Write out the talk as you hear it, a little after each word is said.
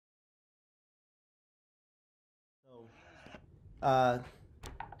Uh,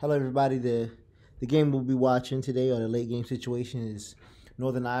 Hello, everybody. The game we'll be watching today, or the late game situation, is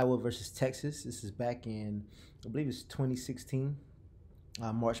Northern Iowa versus Texas. This is back in, I believe it's 2016,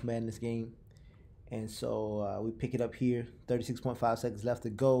 March Madness game. And so we pick it up here. 36.5 seconds left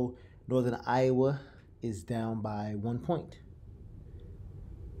to go. Northern Iowa is down by 1 point.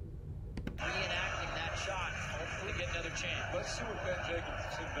 Reenacting that shot, hopefully get another chance. Let's see what Ben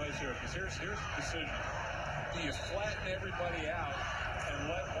Jacobson does here, because here's the decision. Do you flatten everybody out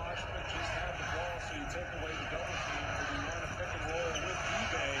and let Washington just have the ball so you take away the double team, or do you want to pick and roll with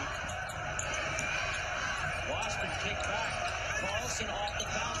eBay? Washington kick back. Carlson off the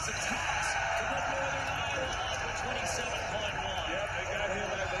bounce attacks to put Northern Iowa up for 27.1. Yep, they got him.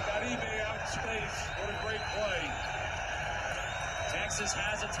 They got eBay out in space. What a great play. Texas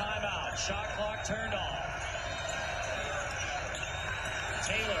has a timeout. Shot clock turned off.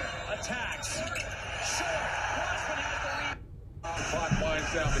 Taylor attacks. Short. Washington has the lead. The clock winds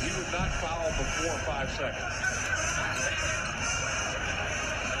down, but he would not foul before 5 seconds.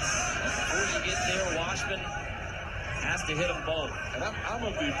 Before you get there, Washington has to hit them both. And I'm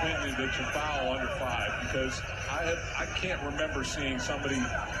of the opinion that you foul under 5, because I can't remember seeing somebody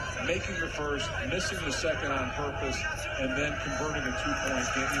making the first, missing the second on purpose, and then converting a 2-point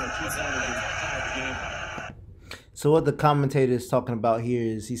game, 2-pointer to tie the game. So what the commentator is talking about here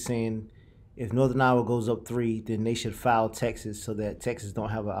is he's saying if Northern Iowa goes up 3, then they should foul Texas so that Texas don't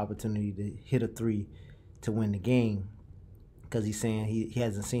have an opportunity to hit a 3 to win the game. Because he's saying he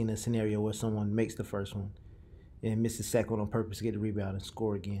hasn't seen a scenario where someone makes the first one and misses the second one on purpose to get the rebound and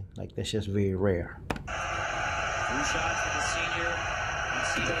score again. Like, that's just very rare. 2 shots for the senior in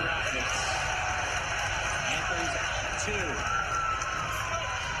Cedar Rapids. Anthony's on 2.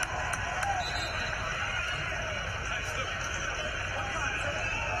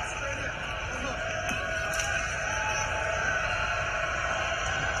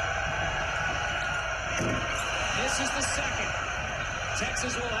 This is the second.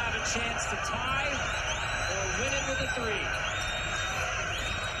 Texas will have a chance to tie or win it with a 3.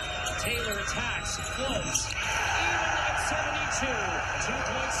 Taylor attacks, floats, even at 72.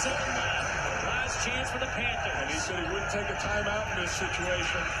 2.7 left. Last chance for the Panthers. And he said he wouldn't take a timeout in this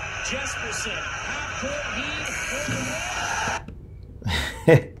situation. Jesperson, half-court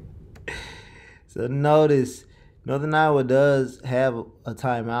lead. So notice Northern Iowa does have a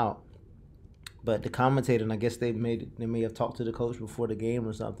timeout, but the commentator, and I guess they may have talked to the coach before the game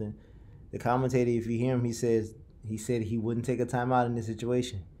or something. The commentator, if you hear him, he said he wouldn't take a timeout in this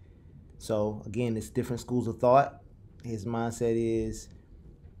situation. So again, it's different schools of thought. His mindset is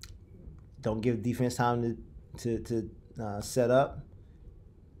don't give defense time to set up.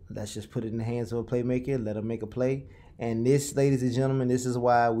 Let's just put it in the hands of a playmaker. Let him make a play. And this, ladies and gentlemen, this is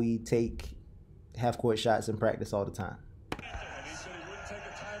why we take half-court shots in practice all the time. And he said he wouldn't take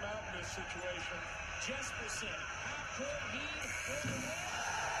a timeout in this situation. Jesperson, half-court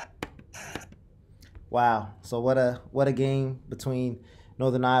lead. Wow. So what a game between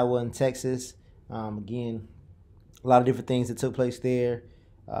Northern Iowa and Texas. Again, a lot of different things that took place there.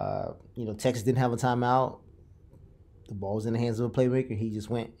 Texas didn't have a timeout. The ball was in the hands of a playmaker. He just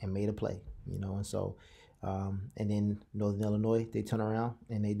went and made a play. And so, and then Northern Illinois, they turn around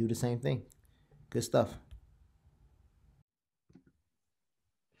and they do the same thing. Good stuff.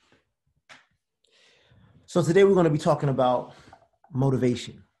 So today we're going to be talking about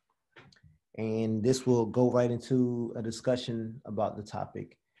motivation. And this will go right into a discussion about the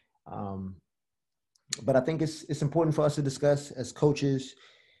topic. But I think it's important for us to discuss as coaches.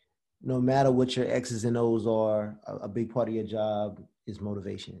 No matter what your X's and O's are, a big part of your job is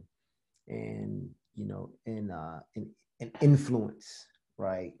motivation, and influence,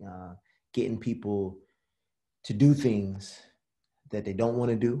 right? Getting people to do things that they don't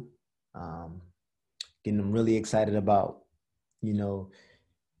want to do, getting them really excited about,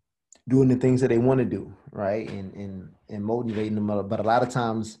 doing the things that they want to do, right? And motivating them. But a lot of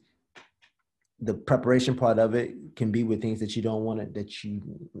times, the preparation part of it can be with things that you don't want to, that you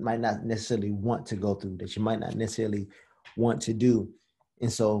might not necessarily want to go through, that you might not necessarily want to do.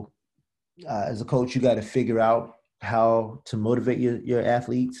 And so as a coach, you got to figure out how to motivate your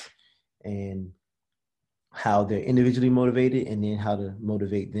athletes and how they're individually motivated, and then how to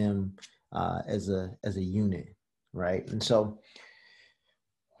motivate them as a unit, right? And so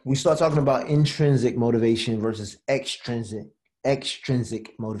we start talking about intrinsic motivation versus extrinsic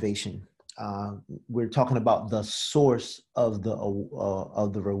motivation. We're talking about the source of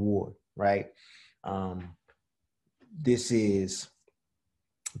the reward, right? This is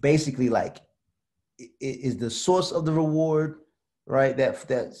basically like, is the source of the reward, right?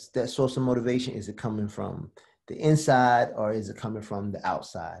 That source of motivation, is it coming from the inside or is it coming from the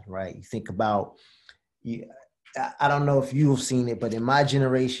outside, right? You think about, I don't know if you've seen it, but in my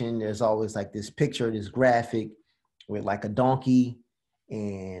generation, there's always like this picture, this graphic with like a donkey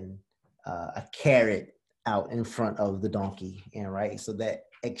and a carrot out in front of the donkey, and right, so that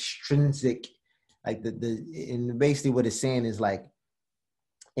extrinsic, like and basically what it's saying is like,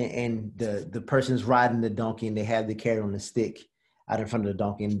 and the person's riding the donkey and they have the carrot on the stick out in front of the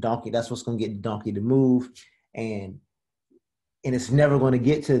donkey, and the donkey, that's what's going to get the donkey to move, and it's never going to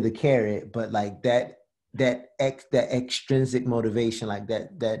get to the carrot, but like that extrinsic motivation, like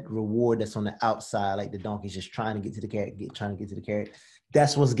that reward that's on the outside, like the donkey's just trying to get to the carrot, trying to get to the carrot,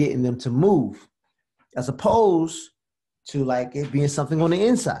 that's what's getting them to move, as opposed to like it being something on the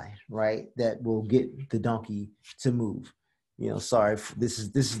inside, right, that will get the donkey to move. Sorry, this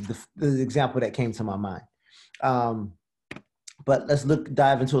is the example that came to my mind. But let's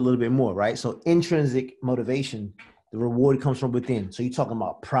dive into a little bit more, right? So intrinsic motivation, the reward comes from within. So you're talking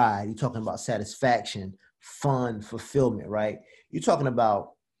about pride, you're talking about satisfaction, fun, fulfillment, right? You're talking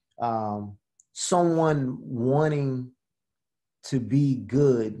about someone wanting to be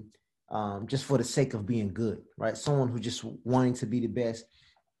good just for the sake of being good, right? Someone who just wanting to be the best.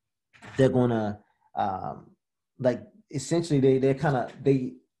 They're gonna like essentially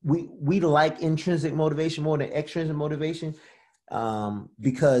we like intrinsic motivation more than extrinsic motivation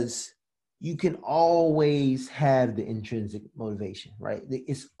because you can always have the intrinsic motivation, right?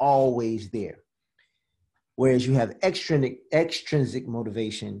 It's always there. Whereas you have extrinsic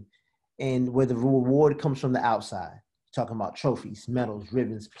motivation, and where the reward comes from the outside. Talking about trophies, medals,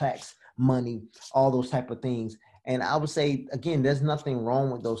 ribbons, plaques, money, all those type of things. And I would say, again, there's nothing wrong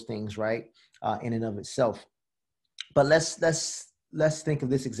with those things, right? In and of itself. But let's think of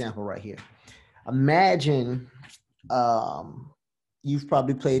this example right here. Imagine you've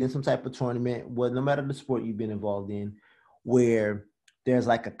probably played in some type of tournament, well, no matter the sport you've been involved in, where there's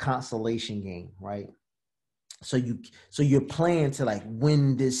like a consolation game, right? So you're playing to like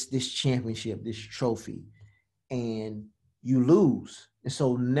win this championship, this trophy, and you lose. And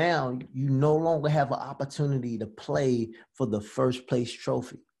so now you no longer have an opportunity to play for the first place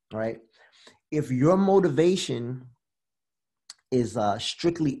trophy, right? If your motivation is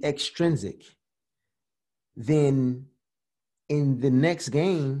strictly extrinsic, then in the next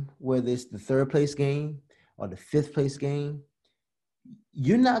game, whether it's the third place game or the fifth place game,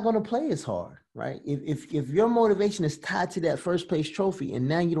 you're not going to play as hard, right? If your motivation is tied to that first place trophy and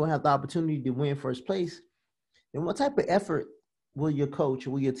now you don't have the opportunity to win first place, then what type of effort will your coach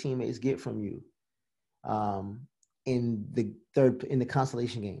or will your teammates get from you in the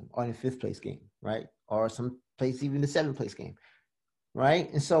consolation game or in the fifth place game, right? Or some place, even the seventh place game, right?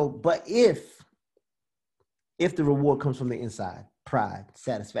 And so, but if the reward comes from the inside, pride,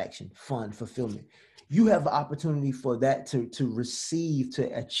 satisfaction, fun, fulfillment, you have the opportunity for that to receive, to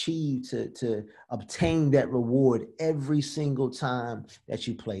achieve, to obtain that reward every single time that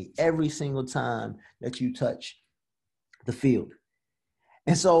you play, every single time that you touch the field.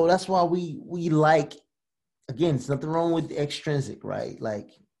 And so that's why we like, again, it's nothing wrong with the extrinsic, right? Like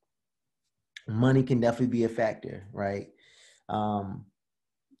money can definitely be a factor, right?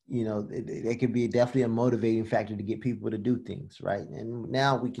 It could be definitely a motivating factor to get people to do things, right? And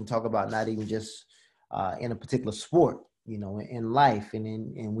now we can talk about not even just in a particular sport, in life and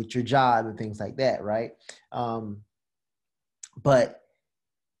in with your job and things like that, right? But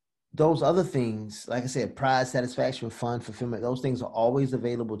those other things, like I said, pride, satisfaction, fun, fulfillment, those things are always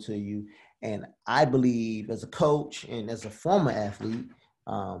available to you. And I believe as a coach and as a former athlete,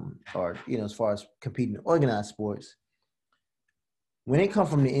 or, as far as competing in organized sports, when it comes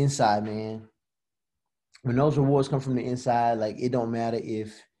from the inside, man, when those rewards come from the inside, like it don't matter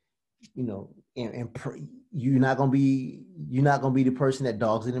if, you're not gonna be the person that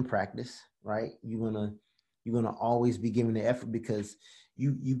dogs it in practice, right? You're gonna always be giving the effort because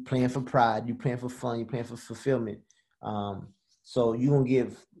you playing for pride, you playing for fun, you playing for fulfillment. So you're gonna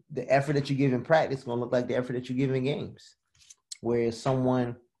give the effort that you give in practice gonna look like the effort that you give in games. Whereas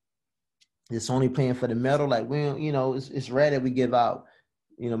someone that's only playing for the medal, like it's rare that we give out.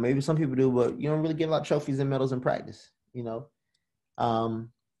 Maybe some people do, but you don't really give out trophies and medals in practice.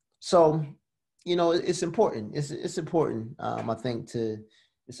 So it's important. It's important. I think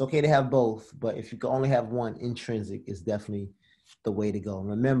it's okay to have both, but if you can only have one, intrinsic is definitely the way to go. And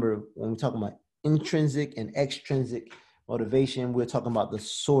remember, when we're talking about intrinsic and extrinsic motivation, we're talking about the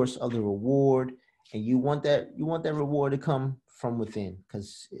source of the reward, and you want that reward to come from within,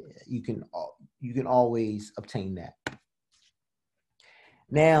 because you can always obtain that.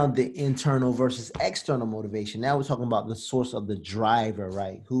 Now, the internal versus external motivation. Now we're talking about the source of the driver,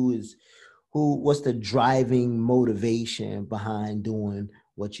 right? Who is what's the driving motivation behind doing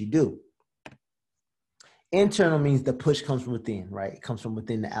what you do? Internal means the push comes from within, right? It comes from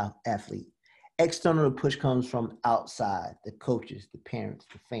within the athlete. External, the push comes from outside, the coaches, the parents,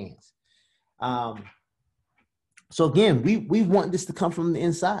 the fans. So again, we want this to come from the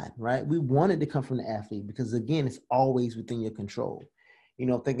inside, right? We want it to come from the athlete because again, it's always within your control. You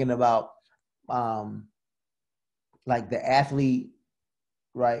know, thinking about like the athlete,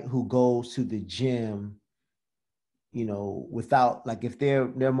 right, who goes to the gym, you know, without like if their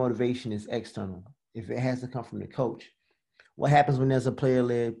motivation is external, if it has to come from the coach, what happens when there's a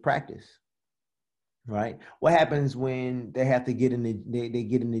player-led practice, right? What happens when they have to get in they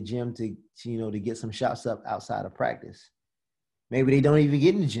get in the gym to you know to get some shots up outside of practice? Maybe they don't even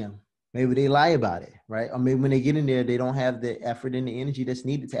get in the gym. Maybe they lie about it, right? Or maybe when they get in there, they don't have the effort and the energy that's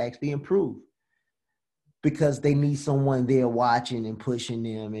needed to actually improve because they need someone there watching and pushing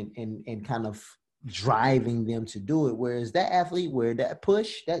them and kind of driving them to do it. Whereas that athlete, where that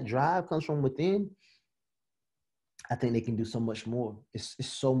push, that drive comes from within, I think they can do so much more. It's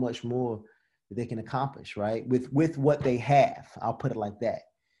so much more that they can accomplish, right? With what they have. I'll put it like that.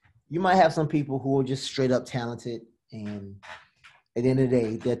 You might have some people who are just straight up talented, and at the end of the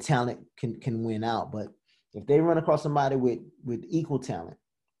day, their talent can win out. But if they run across somebody with equal talent,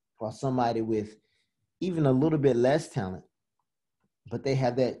 or somebody with even a little bit less talent, but they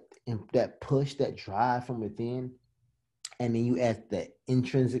have that push, that drive from within, and then you add the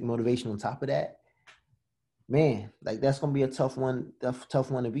intrinsic motivation on top of that, man, like that's gonna be a tough one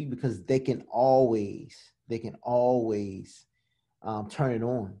to beat because they can always turn it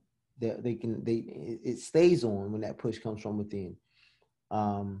on. It stays on when that push comes from within.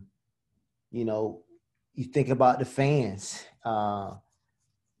 You know, you think about the fans.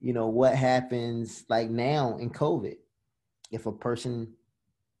 You know what happens like now in COVID if a person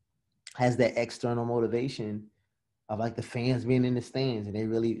has that external motivation of like the fans being in the stands and they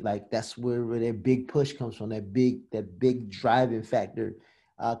really like that's where their big push comes from, that big driving factor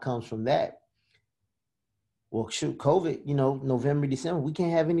comes from that. Well, shoot, COVID, you know, November, December, we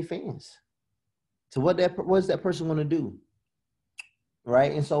can't have any fans. So what's that person going to do?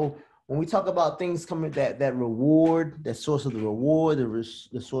 Right. And so when we talk about things coming that reward, that source of the reward,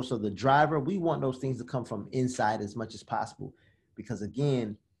 the source of the driver, we want those things to come from inside as much as possible. Because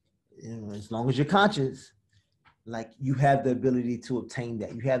again, you know, as long as you're conscious, like you have the ability to obtain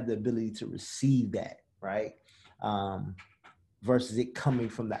that. You have the ability to receive that, right? Versus it coming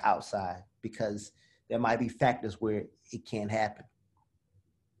from the outside, because there might be factors where it can't happen.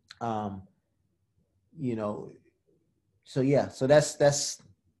 You know, so yeah, so that's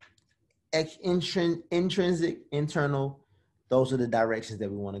intrinsic, internal. Those are the directions that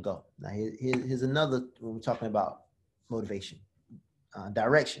we want to go. Now, here's another when we're talking about motivation,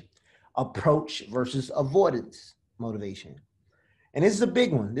 direction. Approach versus avoidance motivation. And this is a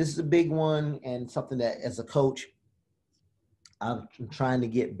big one. This is a big one and something that as a coach, I'm trying to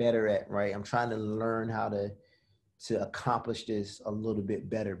get better at, right? I'm trying to learn how to accomplish this a little bit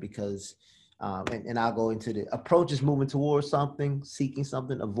better because, and I'll go into the approach is moving towards something, seeking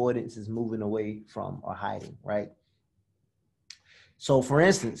something. Avoidance is moving away from or hiding, right? So for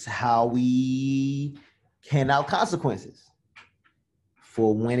instance, how we hand out consequences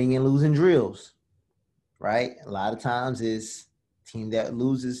for winning and losing drills, right? A lot of times is team that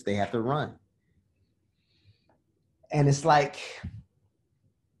loses, they have to run. And it's like,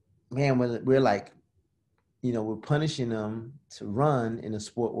 man, when we're like, you know, we're punishing them to run in a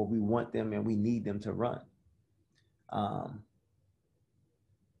sport where we want them and we need them to run.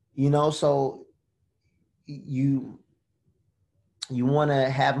 You know, so you want to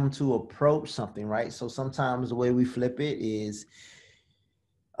have them to approach something, right? So sometimes the way we flip it is,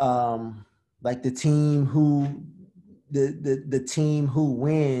 like the team who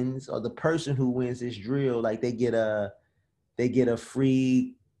wins or the person who wins this drill, like they get a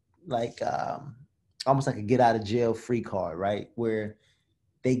free, like almost like a get out of jail free card, right? Where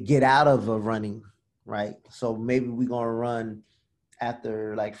they get out of a running, right? So maybe we're gonna run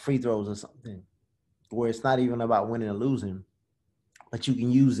after like free throws or something, where it's not even about winning or losing, but you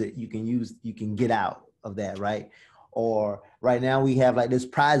can use it. You can get out of that, right? Or right now we have like this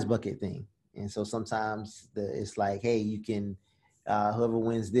prize bucket thing. And so sometimes it's like, hey, you can, whoever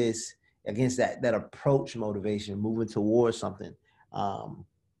wins this against that approach motivation, moving towards something,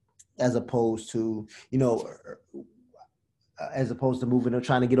 as opposed to, you know, as opposed to moving or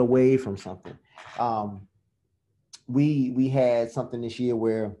trying to get away from something. We had something this year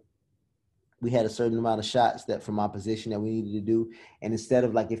where we had a certain amount of shots that from our position that we needed to do. And instead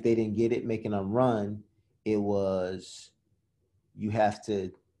of like, if they didn't get it, making them run, it was, you have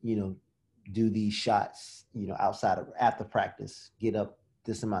to, you know, do these shots, outside of after practice, get up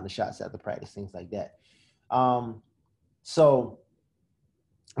this amount of shots after practice, things like that. So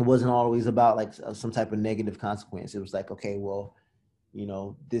it wasn't always about like some type of negative consequence. It was like, okay, well,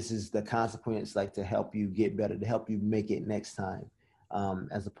 this is the consequence, like to help you get better, to help you make it next time,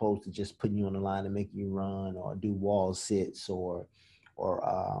 as opposed to just putting you on the line and making you run or do wall sits or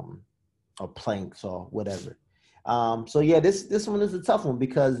planks or whatever. So yeah, this one is a tough one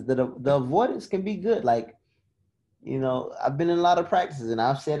because the avoidance can be good. Like, I've been in a lot of practices and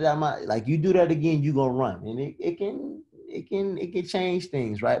I've said it. Like, you do that again, you gonna run, and it can change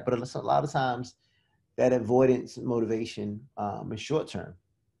things, right? But a lot of times that avoidance motivation is short term,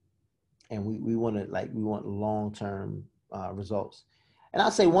 and we want long term results. And I'll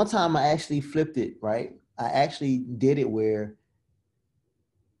say one time I actually flipped it, right? I actually did it where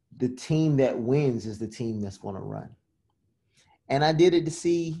the team that wins is the team that's going to run. And I did it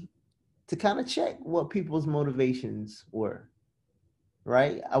to kind of check what people's motivations were,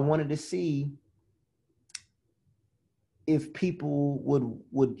 right? I wanted to see if people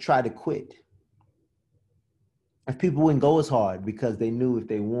would try to quit. If people wouldn't go as hard because they knew if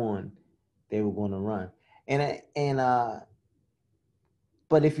they won, they were going to run.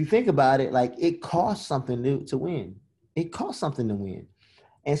 But if you think about it, like, it costs something to win. It costs something to win.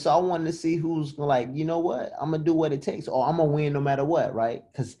 And so I wanted to see who's like, you know what, I'm gonna do what it takes, or I'm gonna win no matter what, right?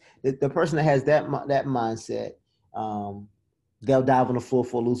 Because the person that has that mindset, they'll dive on the floor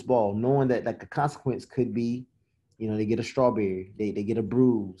for a loose ball, knowing that like the consequence could be, they get a strawberry, they get a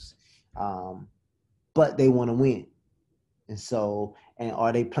bruise, but they want to win. And so, and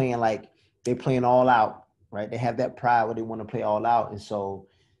are they playing they're playing all out, right? They have that pride where they want to play all out, and so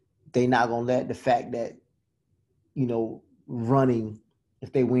they're not gonna let the fact that, running.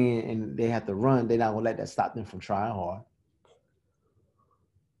 If they win and they have to run, they're not gonna let that stop them from trying hard.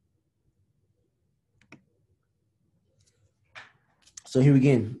 So here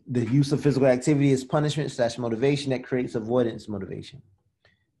again, the use of physical activity is punishment / motivation that creates avoidance motivation.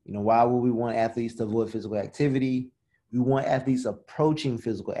 Why would we want athletes to avoid physical activity? We want athletes approaching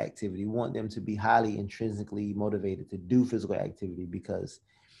physical activity. We want them to be highly intrinsically motivated to do physical activity because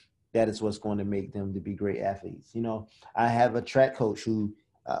that is what's going to make them to be great athletes. I have a track coach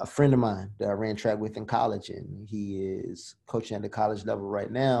a friend of mine that I ran track with in college, and he is coaching at the college level right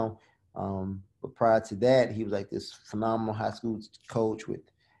now. But prior to that, he was like this phenomenal high school coach with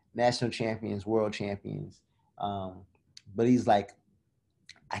national champions, world champions. But he's like,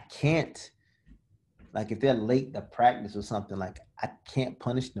 I can't, like, if they're late to practice or something, like, I can't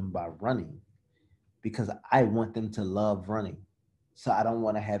punish them by running because I want them to love running. So I don't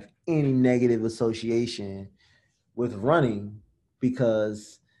want to have any negative association with running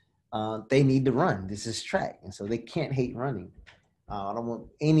because they need to run. This is track, and so they can't hate running. I don't want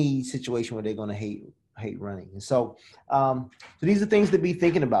any situation where they're going to hate running. And so these are things to be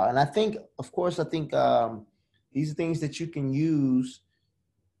thinking about. And I think, of course, these are things that you can use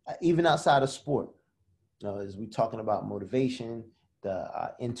even outside of sport. As we're talking about motivation,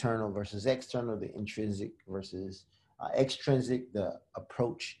 the internal versus external, the intrinsic versus extrinsic, the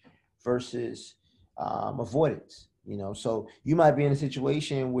approach versus avoidance. So you might be in a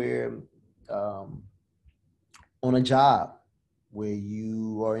situation where on a job where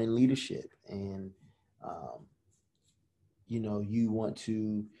you are in leadership and you want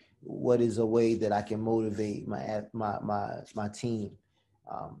to, what is a way that I can motivate my team?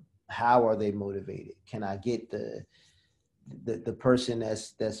 How are they motivated? Can I get the person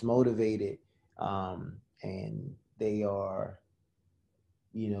that's motivated and they are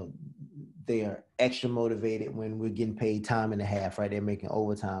they are extra motivated when we're getting paid time and a half, right? They're making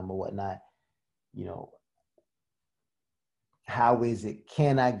overtime or whatnot. How is it?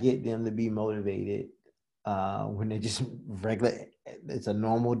 Can I get them to be motivated when they're just regular? It's a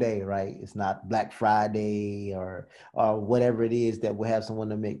normal day, right? It's not Black Friday or whatever it is that will have someone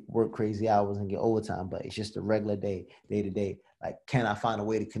to work crazy hours and get overtime, but it's just a regular day to day. Like, can I find a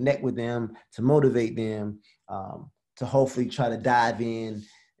way to connect with them, to motivate them, to hopefully try to dive in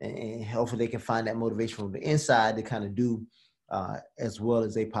and hopefully they can find that motivation from the inside to kind of do as well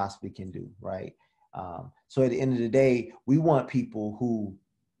as they possibly can do, right? So at the end of the day, we want people who,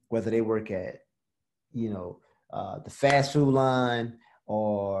 whether they work at, the fast food line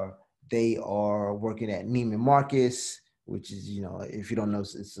or they are working at Neiman Marcus, which is, if you don't know,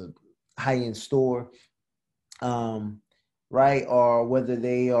 it's a high-end store, right? Or whether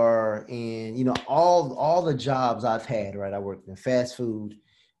they are in, all the jobs I've had, right? I worked in fast food.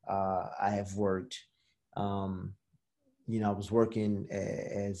 I have worked, I was working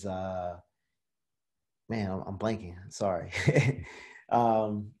as, man, I'm blanking. Sorry.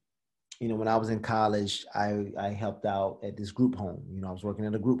 when I was in college, I helped out at this group home. I was working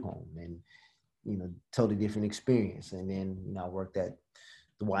at a group home, and totally different experience. And then I worked at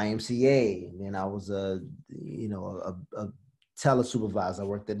the YMCA, and then I was a telesupervisor. I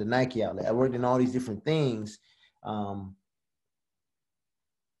worked at the Nike outlet. I worked in all these different things, and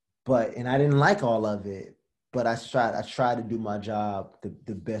I didn't like all of it. But I tried to do my job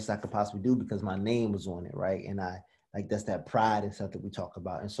the best I could possibly do because my name was on it, right? And that's that pride and stuff that we talk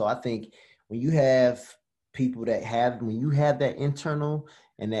about. And so I think when you have people when you have that internal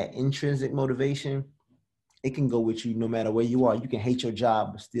and that intrinsic motivation, it can go with you no matter where you are. You can hate your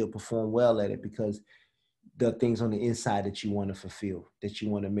job but still perform well at it because there are things on the inside that you want to fulfill, that you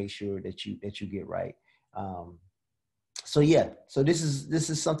want to make sure that you get right. So this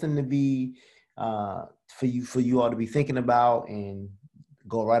is something to be for you all to be thinking about and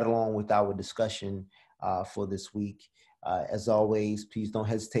go right along with our discussion for this week. As always, please don't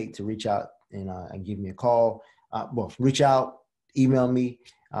hesitate to reach out and give me a call. Reach out, email me,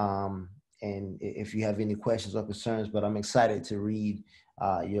 and if you have any questions or concerns. But I'm excited to read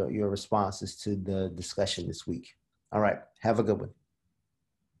your responses to the discussion this week. All right, have a good one.